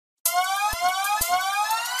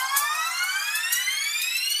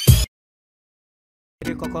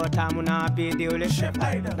koko taamu naa bii diwli Chef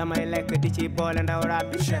Aïda damay lekk di ci boole ndaw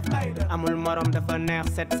rab bi Chef Aïda amul morom dafa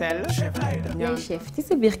neex set sell Chef Aïda yaay chef ci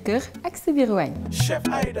sa biir kër ak sa biir waañ Chef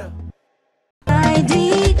Aïda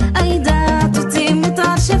Aïda tuuti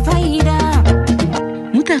moutarde Chef Aïda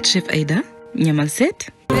moutarde Chef Aïda ñamal seet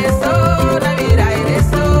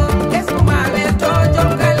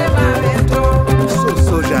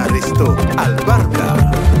soja resto albarka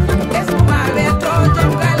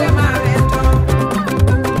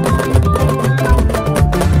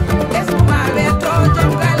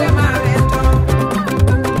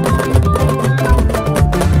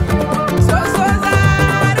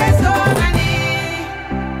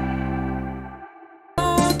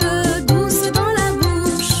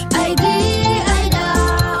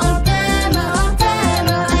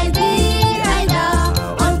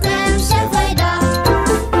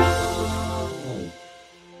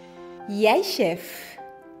yaay chef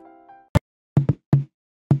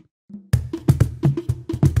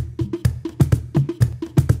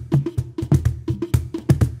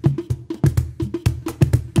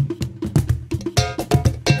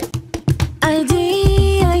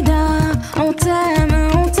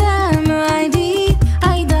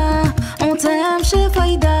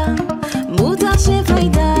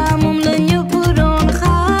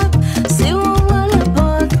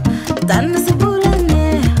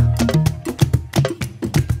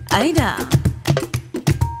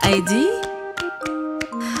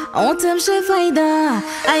On t'aime Chef Aïda,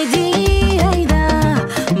 Aïda,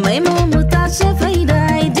 maman moutarde Chef Aïda,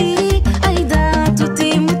 Aïda, tout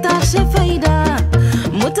est moutarde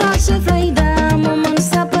Chef Aïda, maman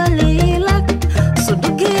s'appelle Lak, so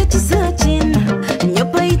dugué tu sachin,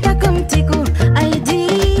 nyopaïta comme tico,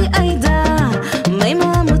 Aïda,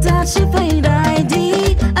 maman moutarde Chef Aïda,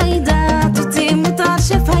 Aïda, tout est moutarde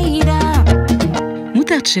Chef Aïda.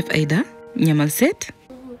 moutarde Chef Aïda ñamal seet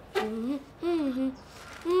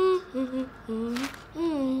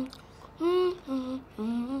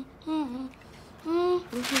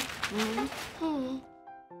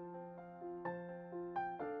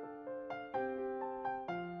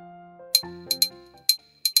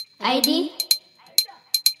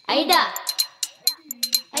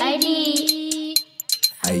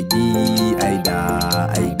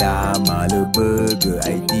Aïda, ma le burger,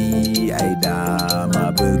 Aïda,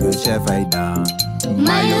 ma burger Chef Aïda.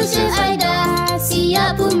 Mayo Chef Aïda, si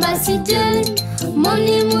ya pumba si jël,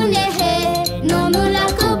 moni mu nexe, noonu la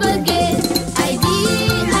ko bëgge. Aïda,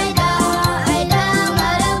 ma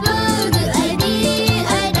le burger,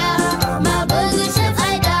 Aïda, ma burger Chef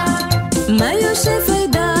Aïda. Mayo Chef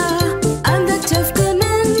Aïda, ànd ak chef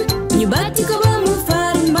keneen, ñu bàtti ko ba mu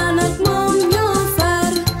far, man ak moom ñoo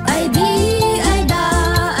far. Aïda,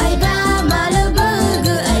 ma le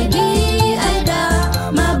burger, Aïda,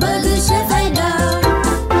 ma burger Chef Aïda.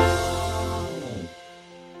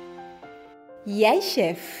 yaay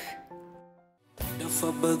chef dafa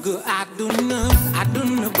bëgg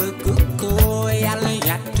àdduna bëgg ko yàlla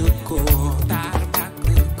yàttu ko taar bàkk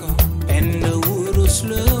ko benn wurus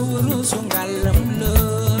la wurusu ngalam la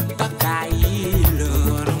takkaay yi la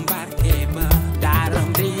mbarke ba daaram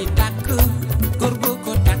day takk góor gu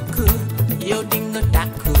ko takk yow dinga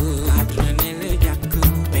takk àdduna ne la jàkk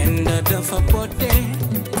benn dafa pote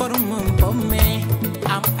formam pomme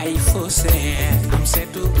am ay faussaire am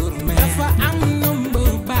seetu gourmet dafa am nëmb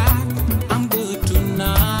baat am bëtu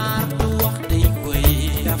naar du wax day koy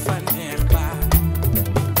dafa neex baat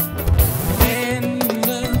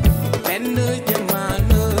benn jama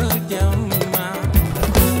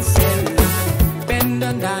du fel benn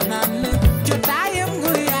ndaanaan la jotaayam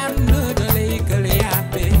nga yaat la dalay gële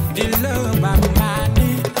yàppe di la bambaane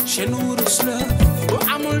seen wurus la bu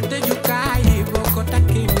amul tëjukaay boo ko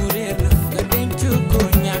takkee mu réer la nga denc ko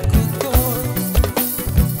ñàkk ko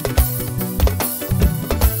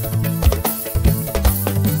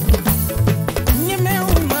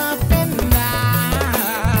ñemewuma pendaay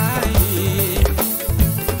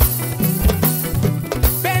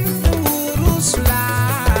benn wurus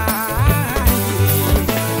laay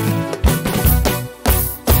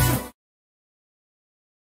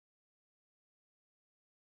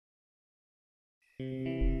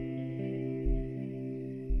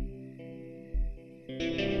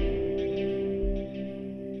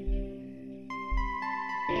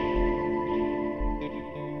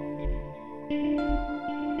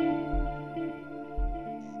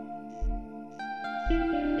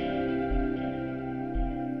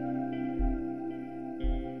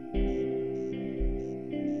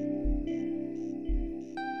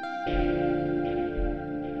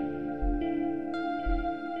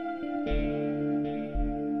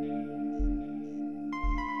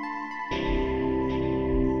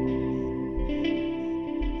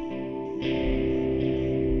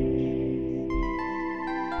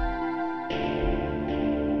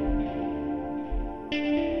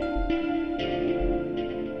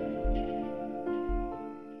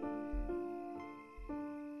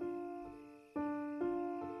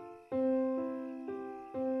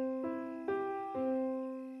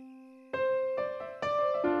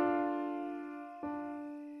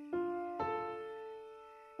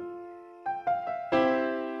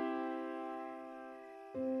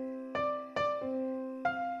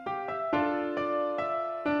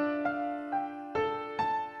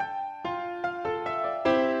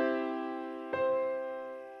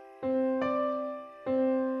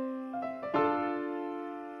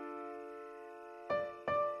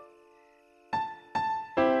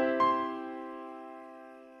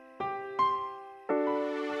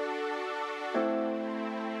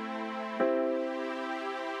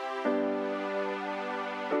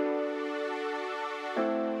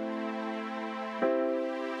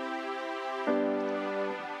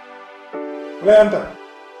Anta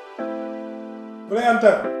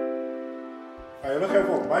waaye la xew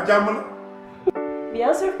foofu ba jàmm la.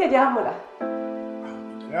 bien sûr que jàmm la.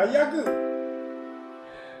 dangaa yàgg.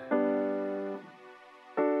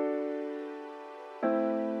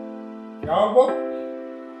 yaa bokk.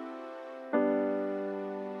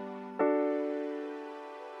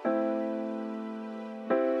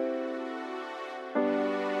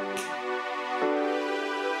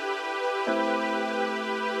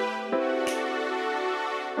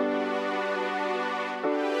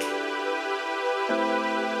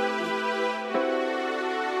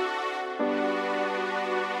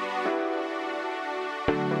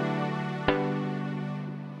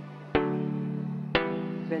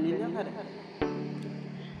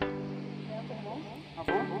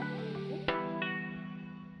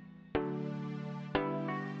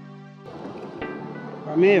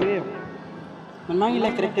 mais yow man maa ngi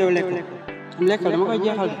lekk rek teew lekk am lekkal dama koy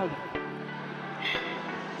jeexal de.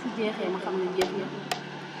 su jeexee ma xam ne jeex na.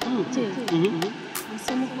 man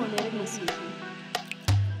sama xoolee rek ma si.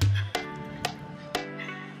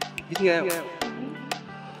 gis nga yow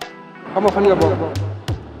xam nga fan nga bokk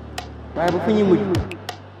waaye ba fu ñuy mujj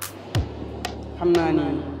xam naa ni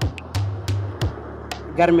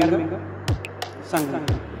garmi nga sang nga.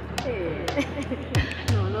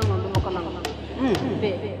 non non non duma ko nangu.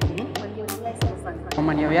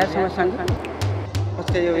 man yow yaay sama sang parce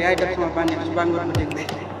que yow yaay def sama bànneex su bàngoor ma dégg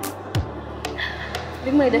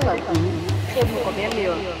li may defal xeeb ma ko benn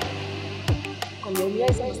yoon comme yow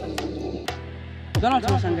yaay sama sang. doonal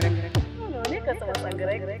sama sang rek. non nekkal sama sang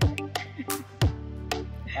rek.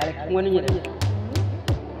 waaye rek xam nga ni ñu def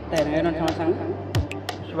tey da ngay doon sama sang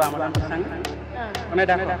suba ma doon sa sang on est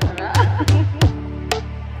d'accord.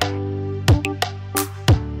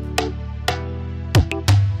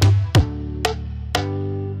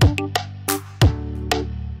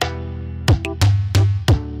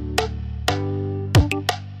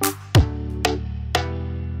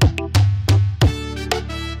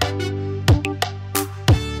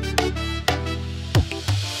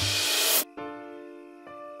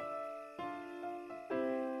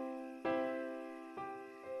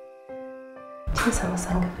 sama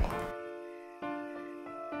sang bi.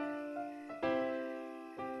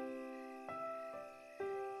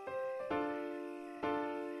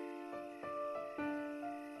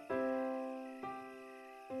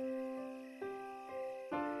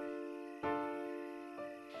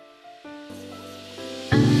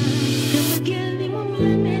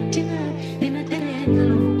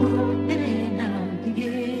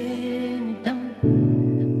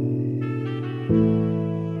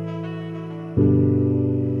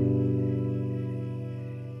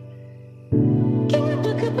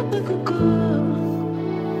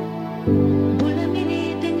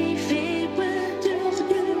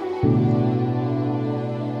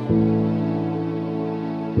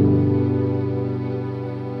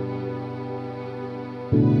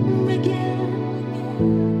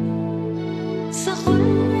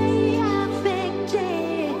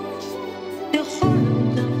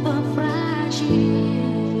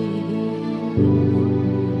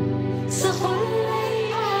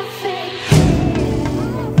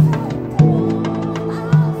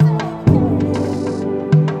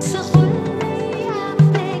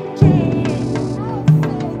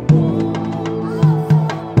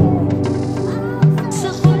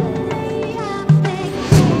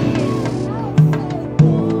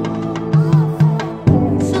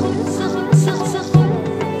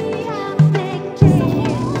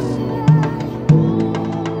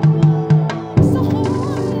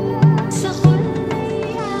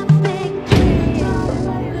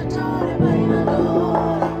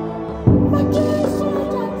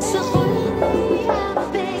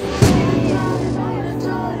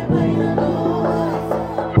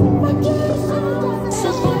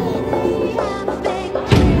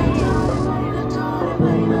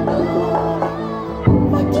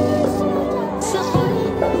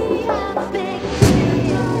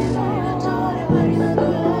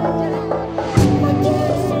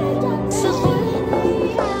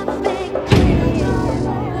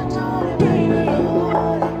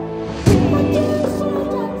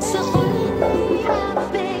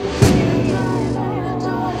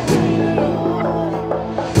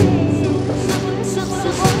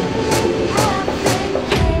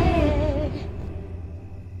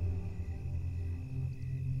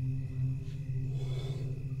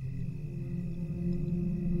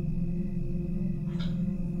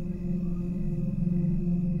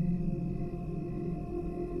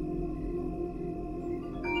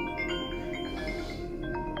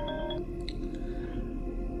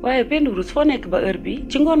 waaye benn rus foo nekk ba heure bi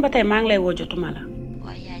ci ngoon ba tey maa ngi lay woo jotuma la.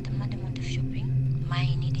 waaye yaay dama demoon def shopping maa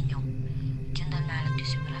ngi nii di ñëw jëndal naa la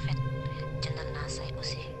tissu bu rafet jëndal naa say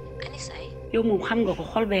aussi ani say. yow moom xam nga ko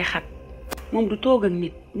xol bay xat moom du toog ak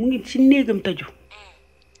nit mu ngi ci néegam tëju.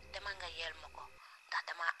 dama nga yeel ma ko ndax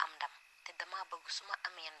dama am ndam te dama bëgg su ma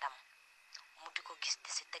amee ndam mu di ko gis di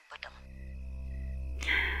si teg bëtam.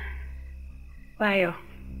 waaye yow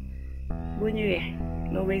boo ñëwee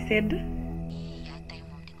loo may sedd.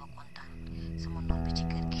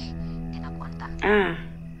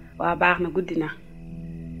 Waa baax na guddi na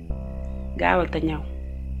gaawal te ñëw.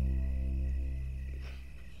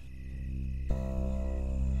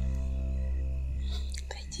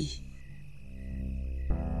 tey jii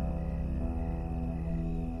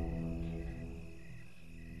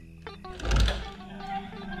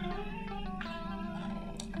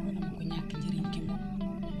ma ko ñàkk njëriñ ki moom.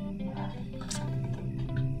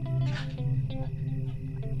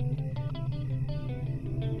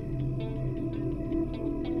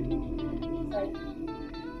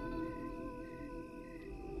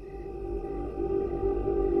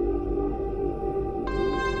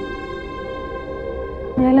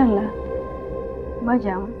 yaay lan la ba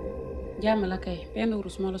jàmm la kay benn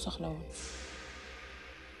wurus moo la soxla woon.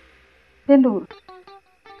 benn wurus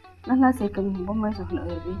lan laa sekk moom ba may soxla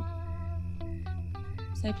heure bi.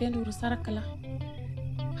 say benn wurus sa rakk la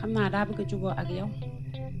xam naa daa bëgg a juboo ak yow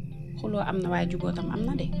xuloo am na waaye juboo tam am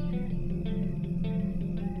na de.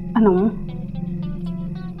 ana mu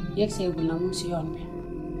yegg seegul na mu si yoon bi.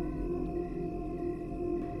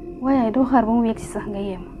 waaye doo xaar ba mu yegg si sax nga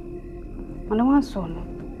yem man dama sonn.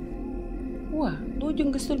 waa doo jóg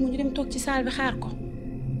nga sël mu ñu dem toog ci saal bi xaar ko.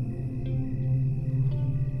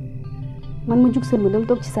 man ma jug sël mu dem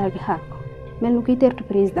toog ci saal bi xaar ko mel ni kuy tertu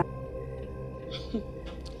président.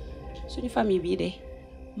 suñu famille bii de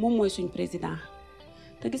moom mooy suñu président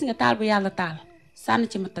te gis nga taal bu yàlla taal sànni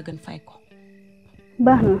ci ma tëggan fay ko.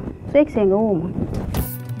 baax na su egsee nga woo ma.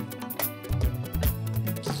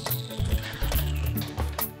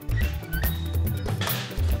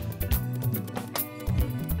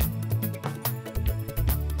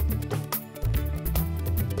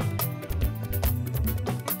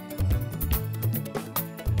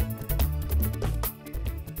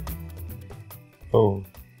 Oh,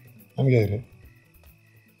 am ngay rek.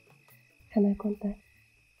 xanaa kontaan.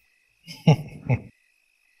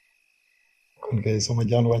 kon kay sama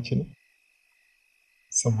jaan wàcc na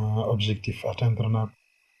sama objectif atteindre naa ko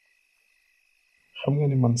xam nga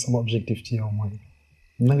ni man sama objectif ci yow mooy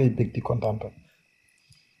na ngay bég di kontaan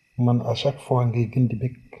man à chaque fois ngay gën di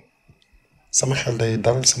bég sama xel day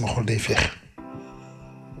dal sama xol day féex.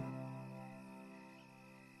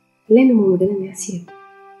 lenn moomu gën a neex si yow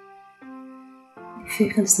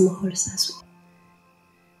féexal sama xol saa su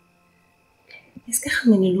est-ce que xam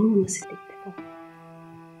nga ne loolu ma sa dégg defoo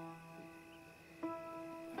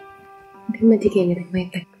bi ma diggee ni rek may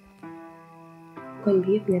takk kon bi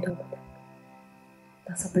yëpp ne danga ko takk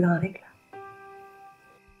ndax sa plan rek la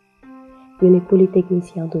ñu ne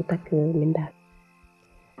polytechnicien du takk mindaal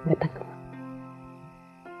nga takk ma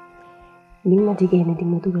bi ma diggee ne di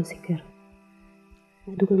ma dugal si kër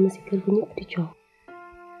nga dugal ma si kër bu ñëpp di coow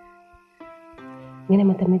nga ne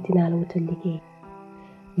ma tamit dinaa la wutal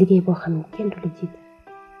liggéey boo xam ne kenn du la jiite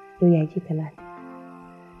yow yaay jiitalaat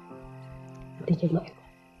te jël ma école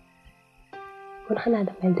kon xanaa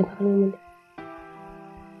damay defaral ma ne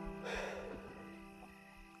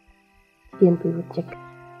jigéen bi wut njëkk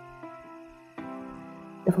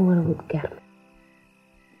dafa war a wut garmi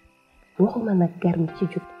waxuma nag garmi ci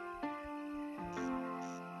jub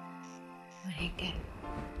waaye garmi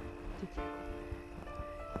ci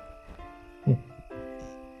jub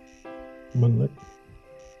man nag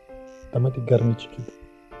dama di garmi ci jub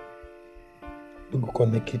bëgg ko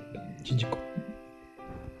nekkit ci jikko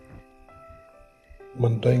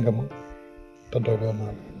man doy nga ma te doyloo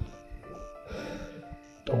naa la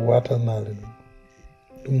te waatal naa leen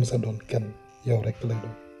du musa doon kenn yow rek lay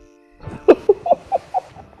doon.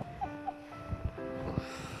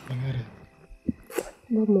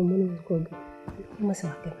 boobu moom mënuma koo gëm ma sa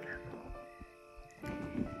wax gëm naa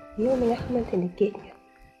yow mi nga xamante ni géej nga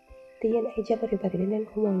te yéen ay jabar yu bari daneen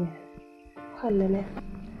ko moo ñaan waxal la ne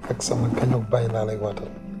ak sama kañoog bàyyi laa lay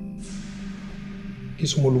waatal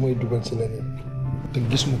gisuma lu may dugal ci leneen te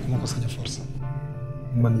gisuma ku ma ko sañ a force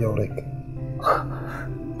man yow rek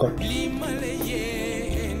kon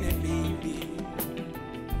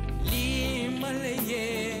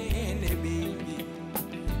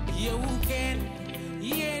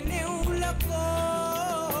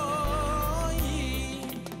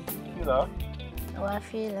waa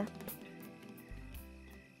fii la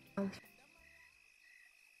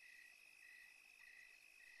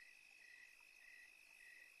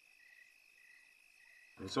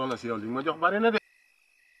soxna si yow li ma jox bari na de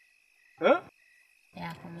hein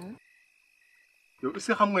yaa ko moom yow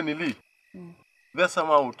est-ce que xam nga ni lii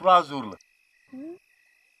versement wu 3 jours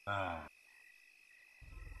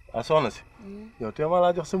la soxna si yow te ma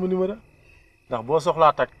laa jox sama numéro ndax boo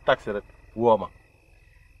soxlaa taxi rek woo ma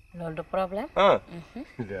loolu du problème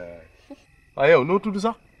waaw yow noo tudd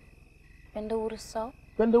sax Penda Wuru Sow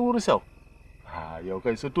Penda Wuru Sow yow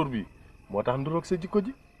kay sa tur bi moo tax nduroog sa jikko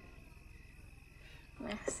ji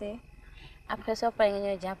merci après soo paree nga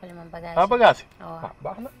ñëw jàppale ma bagage bagage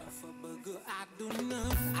baax na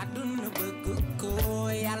aduna bëgg ko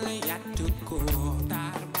yàlla yàttu ko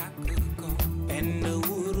taar bàkk ko Penda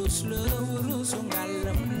wurus la wurusu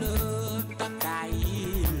ngalam la takkaay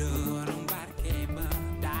la mbarke ba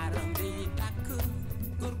daaram day takk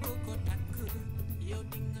góor ko takk yow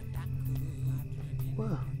di nga takk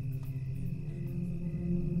waaw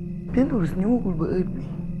Penda Wurus ñëwagul ba heure bi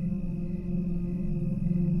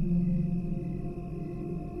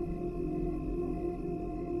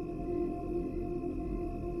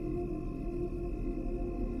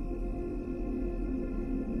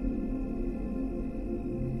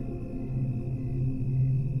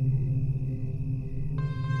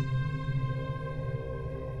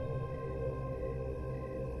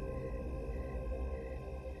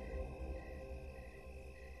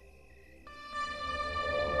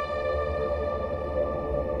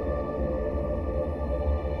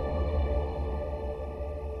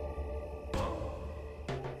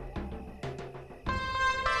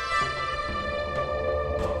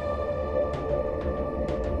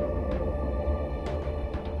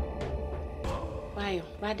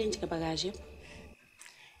waa denc nga bagage yëpp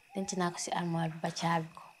denc naa ko ci armoire bi ba caabi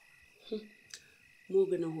ko moo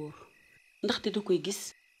gën a wóor ndaxte da koy gis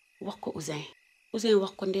wax ko Ouzin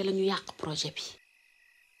wax ko ndee la ñu yàq projet bi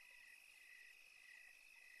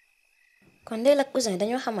kon ndeel ak Ouzin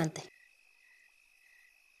dañoo xamante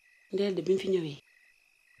ndeel de bi mu fi ñëwee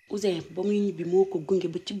Ouzin ba muy ñibbi moo ko gunge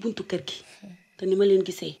ba ci buntu kër gi te ni ma leen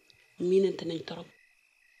gisee miinante nañ torop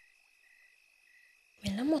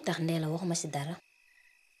mais lan moo tax ndeel waxuma ci dara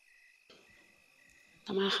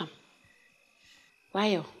damaa xam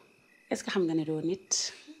waaye yow est-ce que xam nga ne doo nit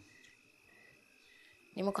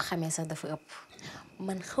ni ma ko xamee sax dafa ëpp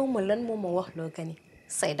man xawma lan moo ma wax loo gani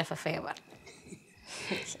say dafa feebar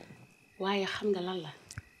waaye xam nga lan la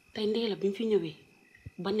tey Ndéla bi mu fi ñëwee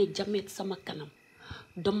ba ne jameet sama kanam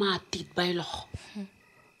dama tiit bay lox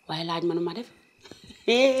waaye laaj ma nu ma def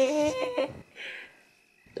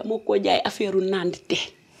dama ko jaay affaire u nandite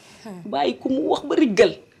bàyyi ku mu wax ba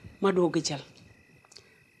riggal ma doog a jël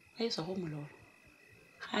ay soxuma loolu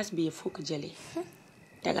xaas bi yëpp foo ko jëlee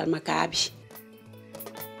tegal ma kaa bi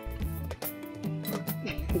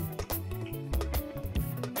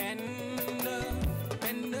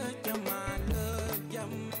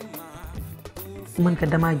man ka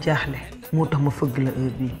dama jaaxle moo tax ma fëgg la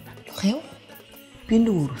heure bii xew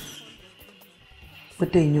Penda Wurus ba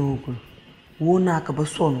tey ñëwagul woo naa ko ba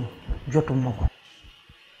sonn jotuma ko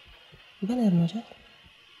ban heure moo jot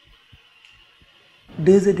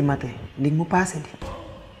 2 heures du matin léegi mu passé di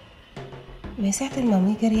mais certainement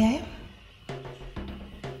muy kër yaayam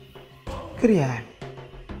kër yaayam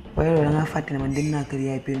waaye loolu da ngaa fàtte ne man dem naa kër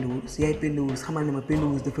yaay Penda Wurus yaay Penda Wurus xamal ne ma Penda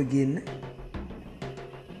Wurus dafa génn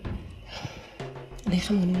léegi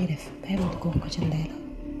xam nga nu ñuy def bàyyi ma dugg ko ca Ndéla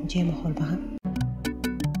mu jéem a xool ba xam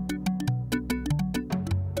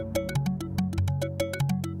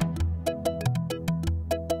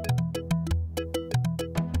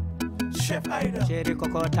Chef Aïda chéri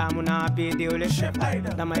koko taamu naa bii diwle Chef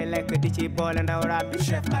Aïda damay lekk di ci boole ndaw rab bi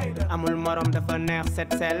Chef Aïda amul morom dafa neex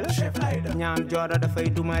set sell Chef Aïda ñaam joodo dafay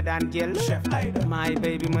duma daan jël Chef Aïda maay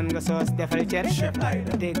béy bi mën nga soos defal cere Chef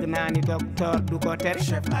Aïda dégg naa ni docteur du ko tere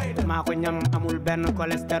Chef Aïda maa ko ñam amul benn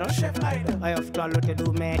cholestérol Chef Aïda oyof tollu te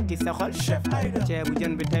du metti sa xol Chef Aïda ceebu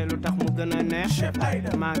jën bi tey lu tax mu gën a neex Chef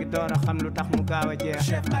Aïda maa ngi door a xam lu tax mu gaaw a jeex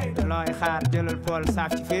Chef Aïda looy xaar jëlal pool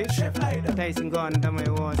saaf ci fii Chef Aïda tey si ngoon damay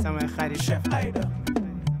woo samay xarit Chef Aïda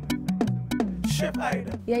Chef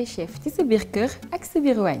Aïda yaay chef ci sa biir kër ak sa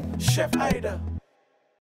biir waañ Chef Aïda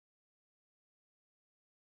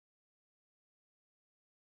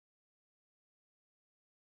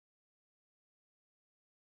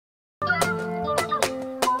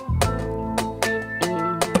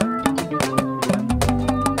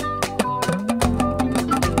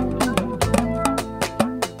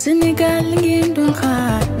Sénégal ngeen doon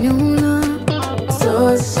xaar ñëw na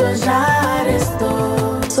sos soja resto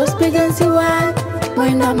sos bégal si waay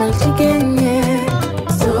mooy ndamal jigéen ñi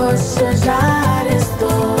sos soja resto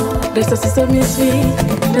resto si sa misi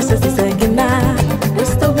resto si sa ginaar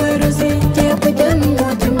resto buy rosi ceeb jën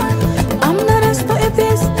moo ci man am na resto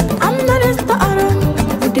épice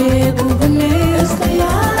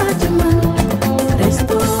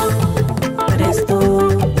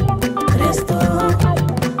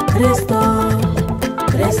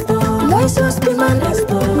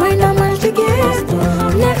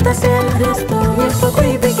dafa sell resto ñëpp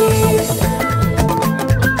koy bëggee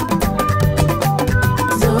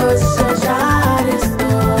soja resto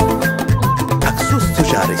ak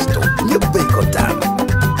soja resto ñëppay kontaan.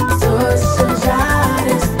 soja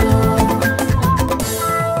resto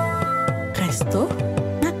Resto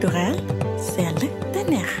naturel sell te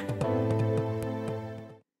neex.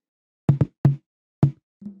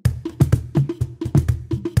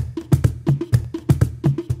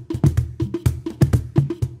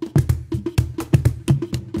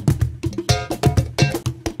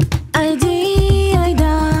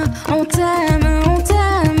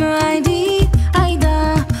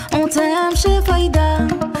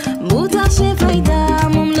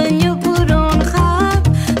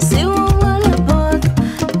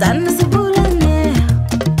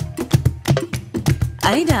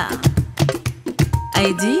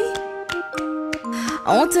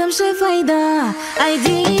 On t'aime chef Aïda,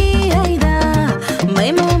 Aïda,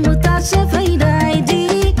 mais mon moutarde chef Aïda,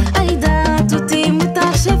 Aïda, tout est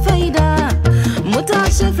moutarde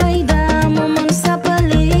chef Aïda, mon nom s'appelle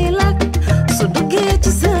Lila, so dugué tu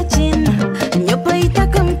searching, ñopay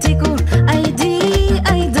takam tiku,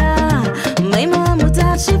 Aïda, mais mon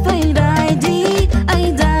moutarde chef Aïda,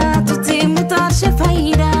 Aïda, tout est moutarde chef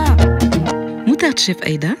Aïda. Moutarde chef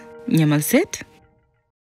Aïda, ñamal seet.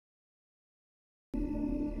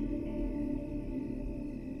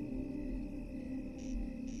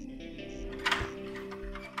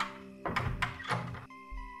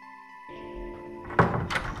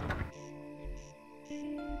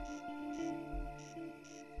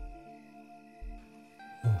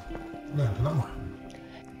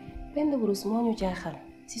 Penda Burus moo ñu jaaxal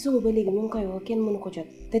si suba ba léegi ñu ngi koy woo kenn mënu ko jot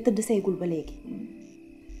te tëdd saygul ba léegi.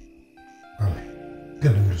 waaw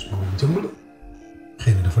Penda Burus moom jëmm la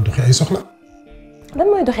xëy na dafa doxee ay soxla. lan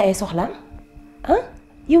mooy doxee ay soxlaam ah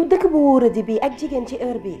yow dëkk bu wóoradi bii ak jigéen ci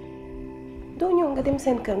heure bii doo ñëw nga dem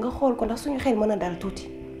seen kër nga xool ko ndax suñu xel mën a dal tuuti.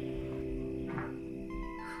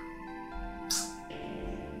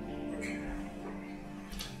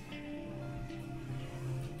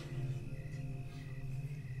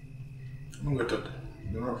 mun nga tëdd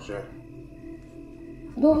dina ko seet.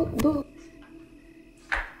 doo.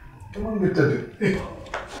 te mun nga tëdd.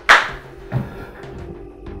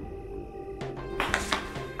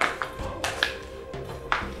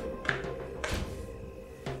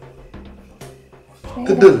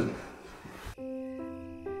 tëddal.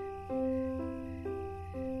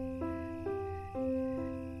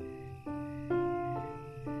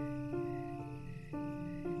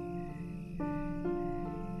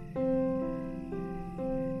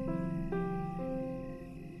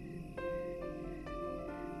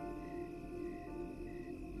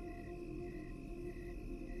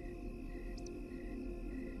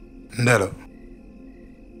 Ndelo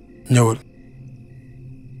ñëwal.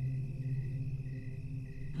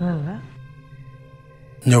 walla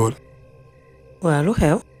ñëwal. waa lu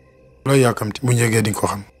xew. looy yàkkamti bu njëgee di nga ko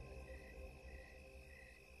xam.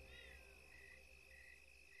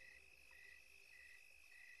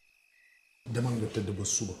 demal nga tëdd ba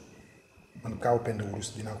suba man kaaw Penda Wurus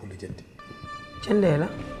dinaa ko lijjanti. cëndee la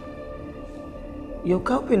yow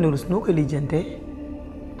kaw Penda Wurus noo ko lijjantee.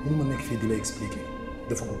 mun ma nekk fii di la expliquer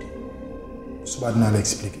dafa guddi suba dinaa la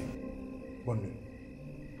expliquer. bonne nuit.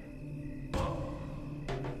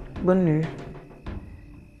 bonne nuit.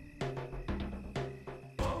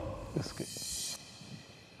 est-ce que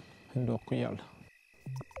ndokk yàlla.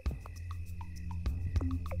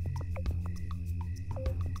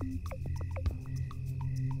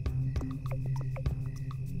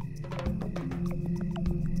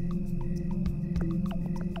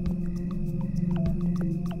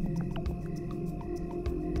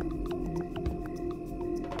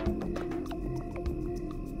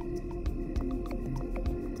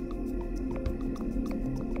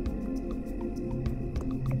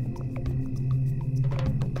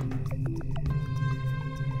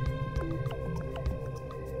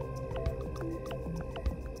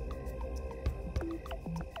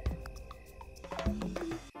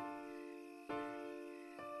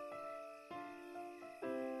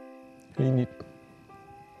 ay nit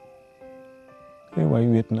ay waay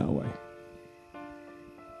wéet naa waay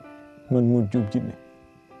man mu jub jinne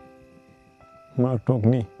maa toog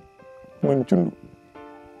nii man cund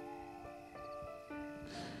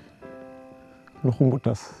lu xumbu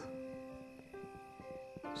tas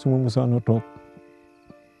su ma musaana toog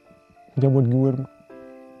njaboot gi wër ma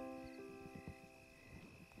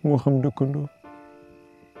moo xam dëkkandoo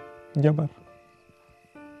jabar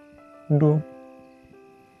doom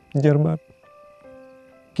jarbaat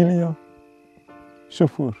client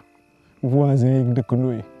chauffeur voisin yi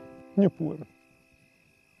dëkkandoo yi ñëpp wër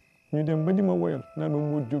ñu dem ba di ma woyal naan ma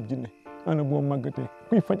Modou Diop jinne ana boo màggatee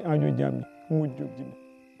kuy faj aajo jaam yi Modou Diop jinne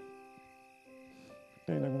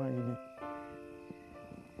tey nag maa ngi nii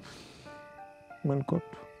man kot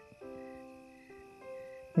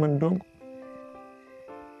man dong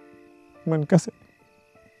man kase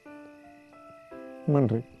man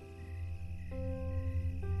rek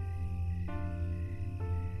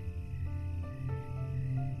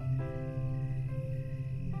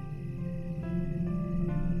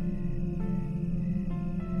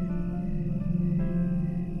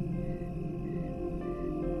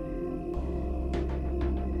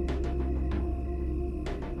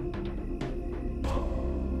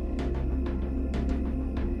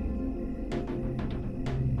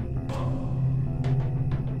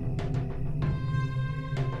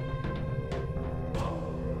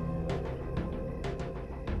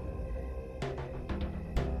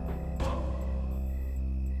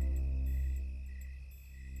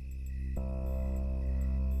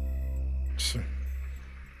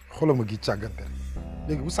xoolal ma gi càggante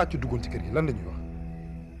léegi bu sàcc duggoon ci kër gi lan la ñuy wax.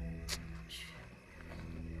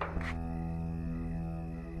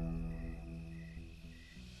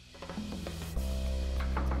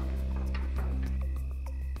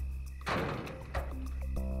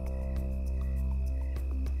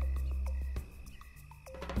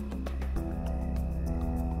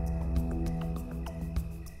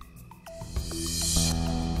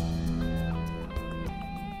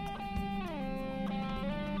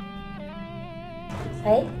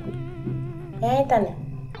 Say yaa ngi tane.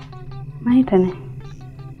 maa ngi tane.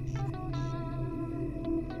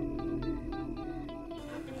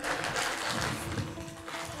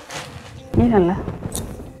 lii lan la.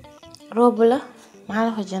 robe la maa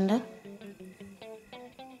la ko jëndal.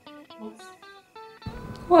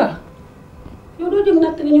 waaw yow doo jóg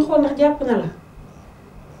natt ni ñu xool ndax jàpp na la.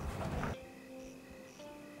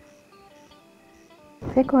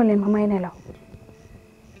 fekkoo leen ma may nelaw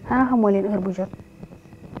xanaa xamoo leen heure bu jot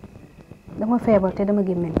dama feebar te dama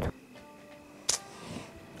gémmentu.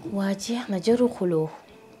 waa jeex na jëru xuloo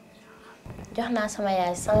jox naa sama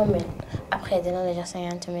yaay 100 000 après dina la jox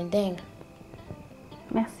 50 000 dégg nga.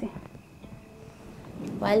 merci.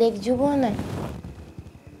 waa léegi juboo nañ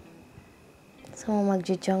sama mag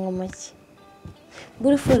ji jong ma ci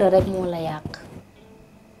buri fula rek moo la yàq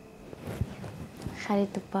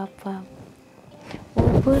xaritu papaam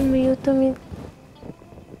oo bël ma yow tamit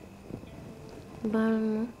baal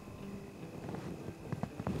ma.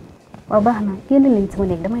 waaw baax na génn leen sama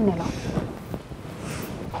néeg damay nelaw.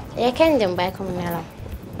 yaa kenn dem bàyyi ko mu nelaw.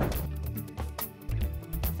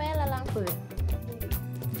 fay la lamp bi.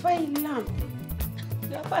 fay lamp.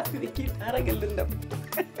 yaa fàttali kii daa ragal lëndëm.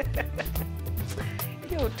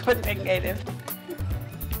 yow tooñ rek ngay def.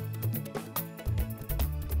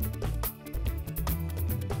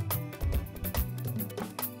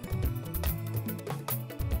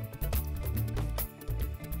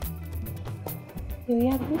 yow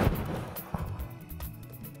yàgg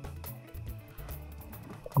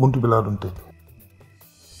buntu bi laa doon tëj.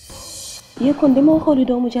 yëkkoon dama xooli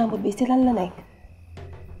doomu jàmbur bi si lan la nekk.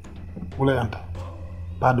 bu lay anta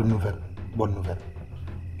pas de nouvelle bonne nouvelle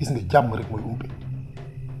gis nga jàmm rek mooy umpe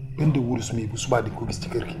benn wurus mi bu subaa di ko gis ci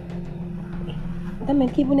kër gi.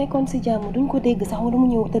 damel kii bu nekkoon si jàmm duñ ko dégg sax wala mu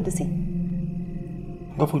ñëw tëdd si.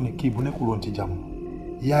 nga foog ne kii bu nekkul woon ci jàmm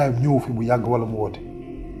yaayam ñëw fi bu yàgg wala mu woote.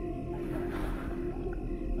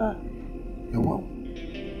 ah yow waaw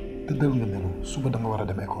tëddal nga nelaw suba da nga war a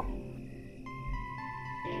dem école.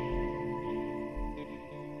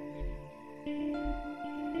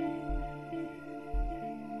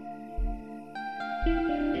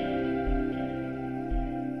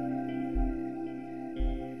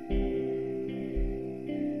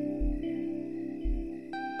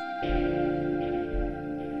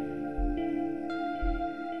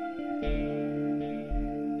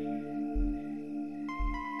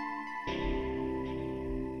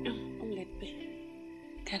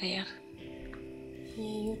 carrière.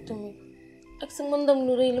 yow tamit ak sama ndam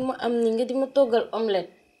lu rëy li ma am ni nga di ma toggal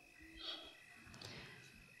omelette.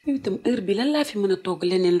 yow itam heure bi lan laa fi mën a togg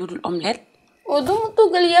leneen lu dul omelette. oh dama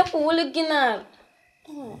toggal yàpp wala ginaar.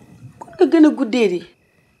 kon nga gën a guddee di.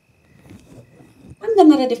 man nga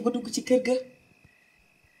nar a def ba dugg ci kër ga.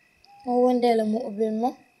 moo wëndee la mu ubbil ma.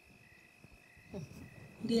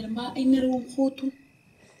 ndee la mbaa ay nelawam xóotul.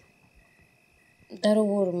 dara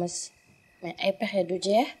wóoru ma si mais ay pexe du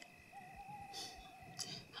jeex.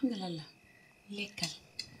 xam nga lan la lekkal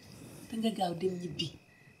te nga gaaw dem ñibbi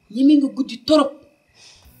ñeme nga guddi torop.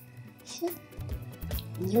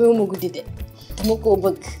 ñeme ma guddi de dama koo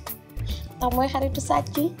bëgg ndax mooy xaritu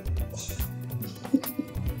sàcc yi.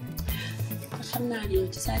 xam xam naa ne yow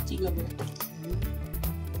ci sàcc nga bokk.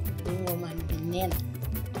 man bi neen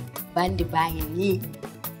bandi baa ngi nii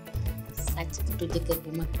sàcc katu jëkkër bu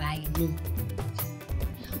mag baa ngi nii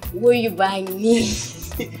woyu baa ngi nii.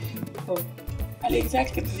 Allez, sàcc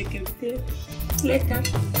katu jëkkër bi te lekkal.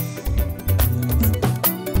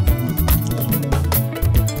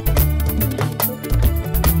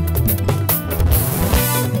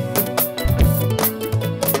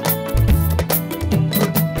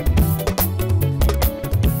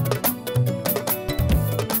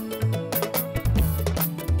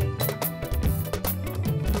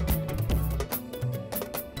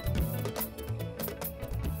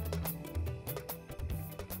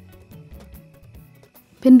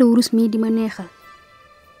 Penda wurus mii di ma neexal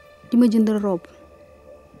di ma jëndal robe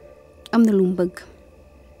am na lu mu bëgg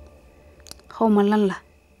xawma lan la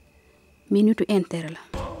mais nitu intérêt la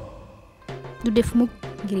du def mukk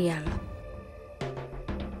ngir yàlla.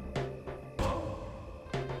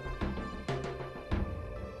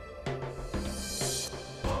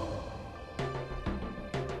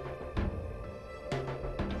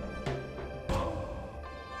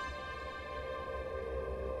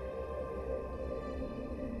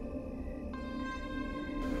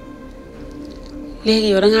 léegi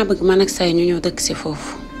yow dangaa bëgg man ak say ñu ñëw dëkk si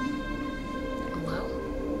foofu. waaw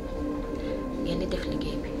ngeen di def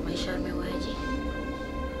liggéey bi may charmer waa ji.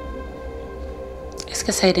 est-ce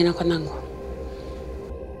que say dina ko nangu.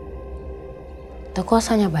 da koo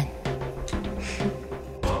sañ a bañ.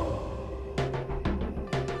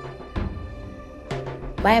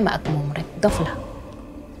 bàyyi ma ak moom rek dof la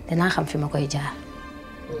dinaa xam fi ma koy jaar.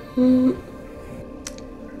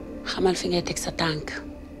 xamal fi ngay teg sa tànk.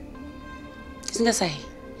 gis nga say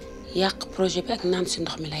yàq projet bi ak naan si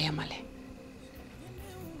ndox mi la yemale.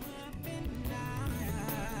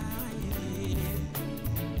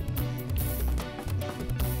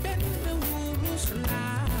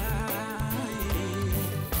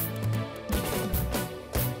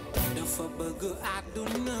 dafa bëgg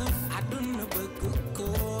àdduna àdduna bëgg ko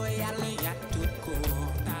yàlla yàttu ko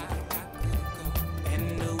taar tàkk ko benn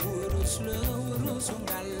wurus la wurusu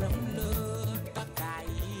ngalam la takkaay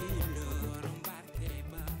yi la rombarke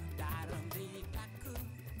ba daaram di tàkk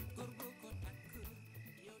góor gu ko takk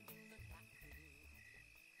yow di nga tàkk.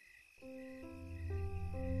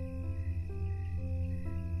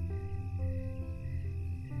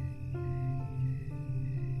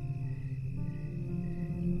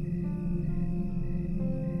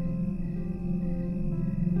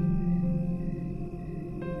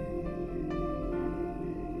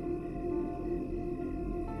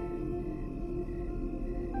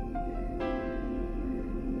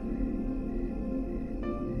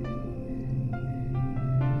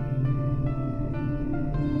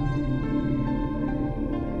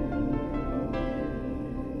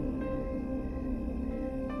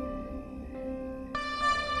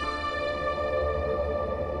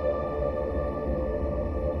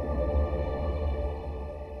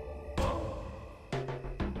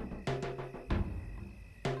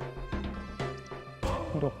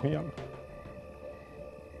 ndokk yàlla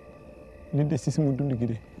li des ci sama dund gi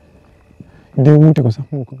de dee wute ko sax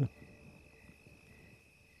moo ko gën.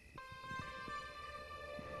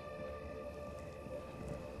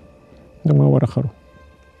 dama war a xaru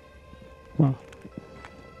waaw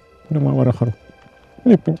dama war a xaru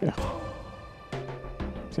lépp jeex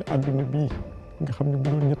ci àdduna bii nga xam ne bu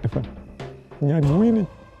doon ñetti fan ñaari wéy nañ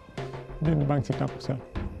benn baa ngi ci tàkkusaan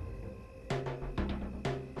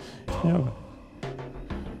yàlla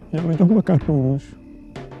jox ma carton rouge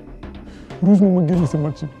moom ma génn si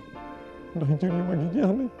match bi ndax jër yu mag yi jeex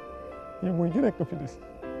nañ yow mooy ji rekk a fi des.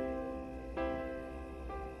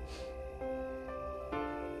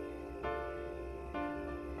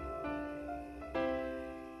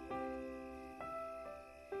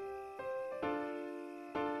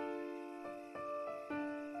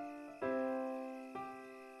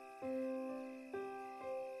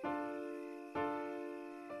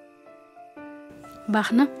 baax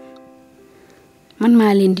na man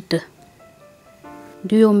maa leen di të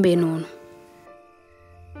du yombee noonu.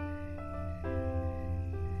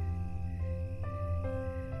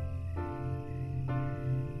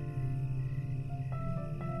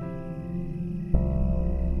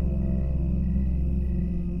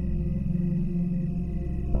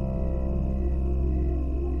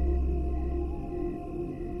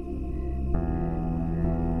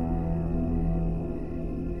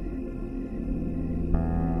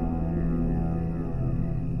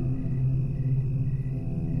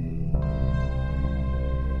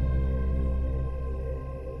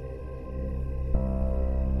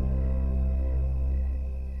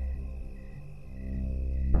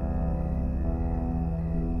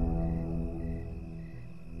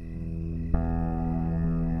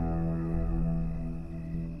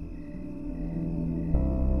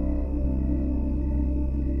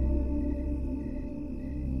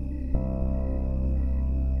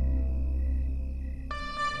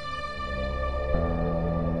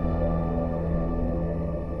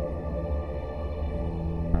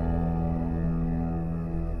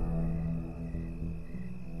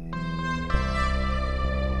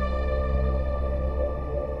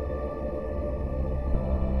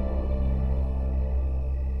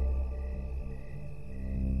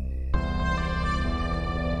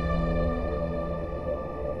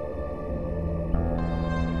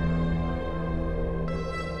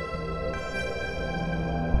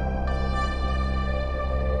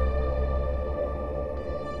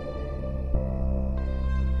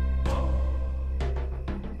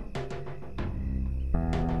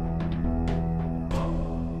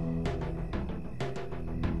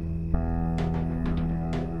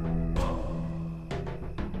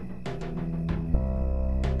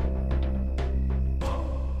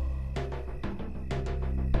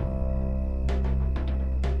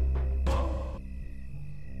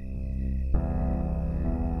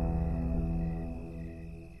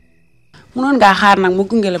 munoon ngaa xaar nag mu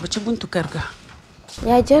gunge la ba ca buntu kër ga.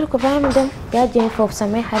 yaa jël ko bàyyi ma dem yaa jël foofu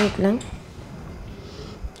samay xarit lan.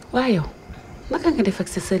 waa yow naka nga def ak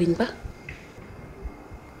sa sëriñ ba.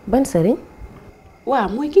 ban sëriñ. waaw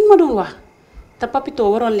mooy ki nga ma doon wax te papito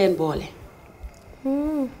waroon leen boole.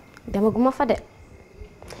 demaguma fa de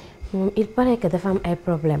moom il paraît que dafa am ay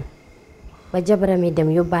problème ba jabaram yi dem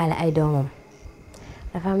yóbbaale ay doomam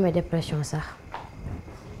dafa am ay dépression sax.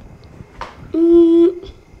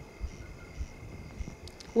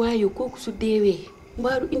 waaye kooku su deewee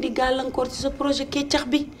mbaaru indi gàllankoor ci sa projet keccax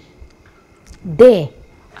bi. dee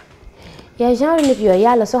yaa genre nit yooyu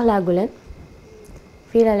yàlla soxlaagu leen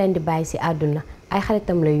fii la leen di bàyyi ci àdduna ay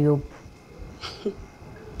xaritam lay yóbbu.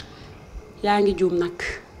 yaa ngi juum nag.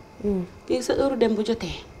 léegi sa heure dem bu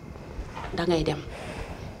jotee dangay dem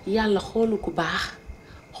yàlla xoolul ku baax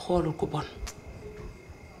xoolul ku bon.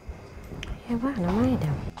 baax na maa ngi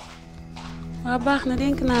dem. waa baax na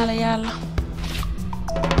dénk naa la yàlla.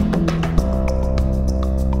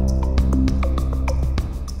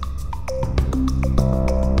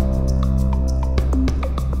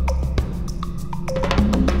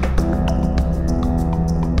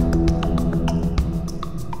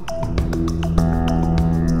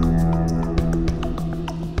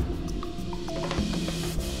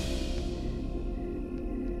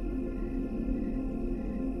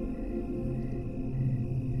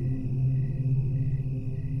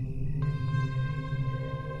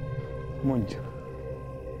 Mon Dieu,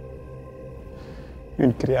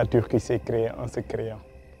 une créature qui s'est créée en se créant,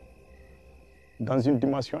 dans une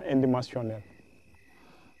dimension indimensionnelle,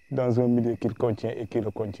 dans un milieu qu'il contient et qui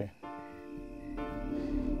le contient.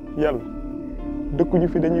 Yàlla dëkkuñu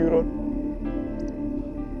fi dañuy root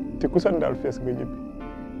te ku sa ndaal fees nga ñibbi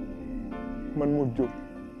man mu jóg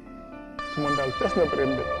su ma ndaal fees na ba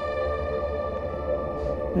ren de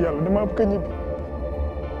yàlla damaa bëgg a ñibbi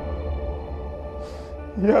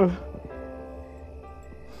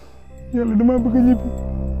yàlla damaa bëgg a ñibbi.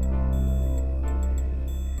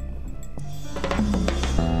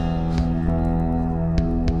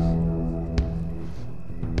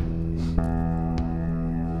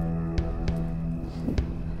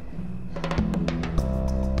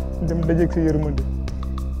 dem dajeeg sa yërmande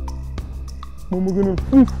moom ma gënal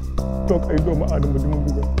fuuf toog ay doomu aadama di ma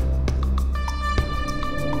buggal.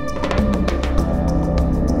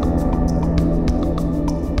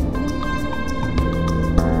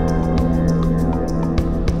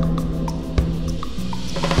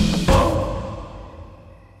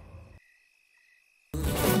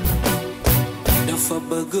 dafa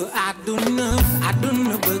bëgg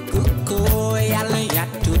àdduna bëgg ko yàlla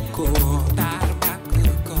yàttu ko taar bàkk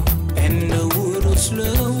ko benn wurus la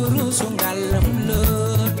wurusu ngalam la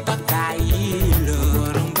takkaay la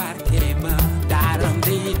mbarke ba daaram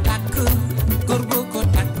day takk góor gu ko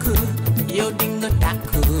takk yow dinga takk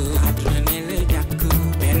àdduna ne la jàkk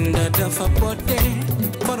benn dafa bote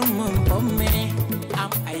formam pomme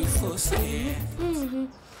am ay fossé.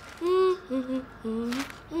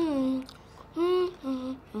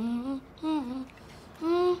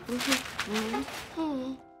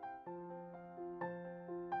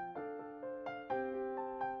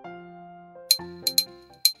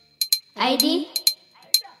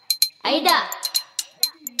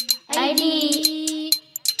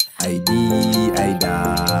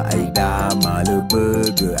 Aida, ma le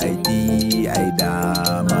burger, Aida,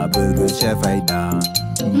 ma burger chef Aida.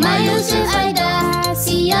 Mayo chef Aida,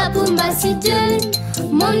 si ya pumba si jël,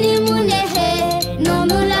 moom ni mu neexee,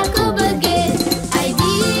 noonu la ko bëggee. Aida,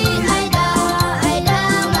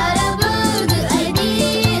 ma la bëgg,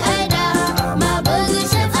 Aida, ma bëgg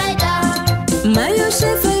chef Aida. Mayo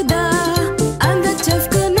chef Aida, ànd ak chef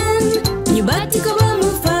keneen, ñu bàtti ko ba mu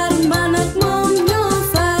far, man ak moom ñoo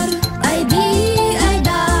far. Aida,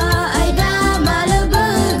 ma la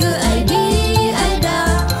bëgg, Aida,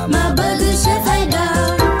 ma bëgg chef Aida.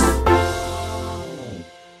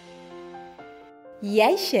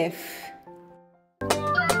 Yaay chef.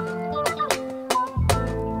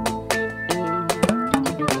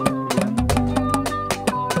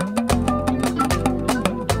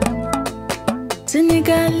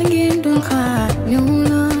 Sénégal ngeen doon xaar ñëw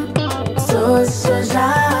na. Sos soja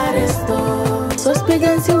resto. Sos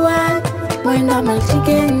pégan si waat mooy ndamal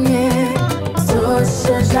jigéen ñi. Sos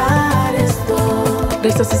soja resto.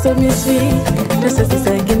 Resto si sa misi, resto si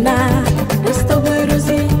sa ginaar. Resto boy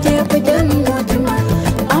rosi ceeb jën moo ci man.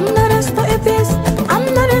 Am na resto épice, am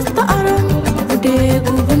na resto arôme. Bu dee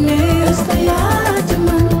gu bu ne resto yaa ci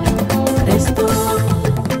man.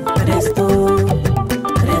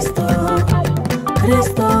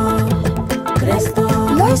 Resto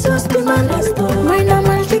mooy sos bi man mooy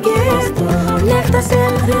ndamal jigéen neex Tata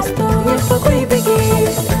seen resto ñëpp a koy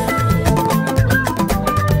bëggee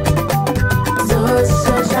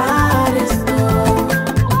Soja resto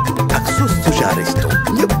ak Soja resto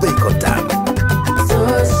ñëppay kontaan.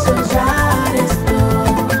 Soja resto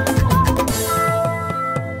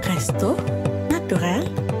Resto naturel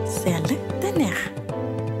sell te neex.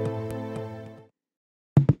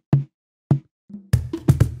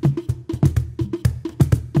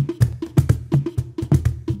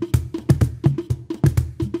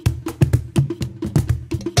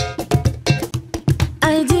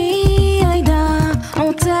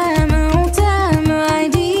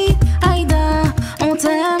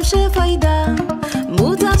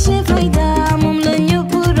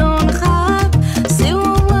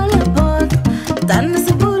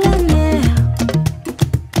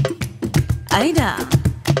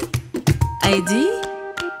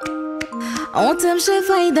 On t'aime chez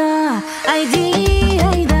Faïda,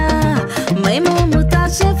 Aïda, Maïma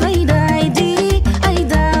moutarde chez Faïda,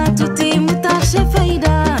 Aïda, tout est moutarde chez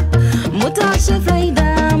Faïda,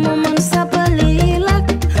 maman s'appelle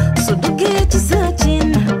Lak, Soudougué tu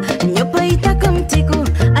s'atine, Nyopaïta comme Tico,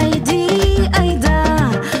 Aïda,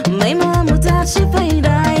 Maïma moutarde chez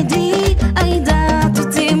Faïda, Aïda,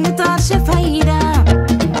 tout est moutarde chez Faïda.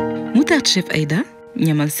 Moutarde chef Aïda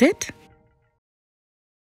ñamal seet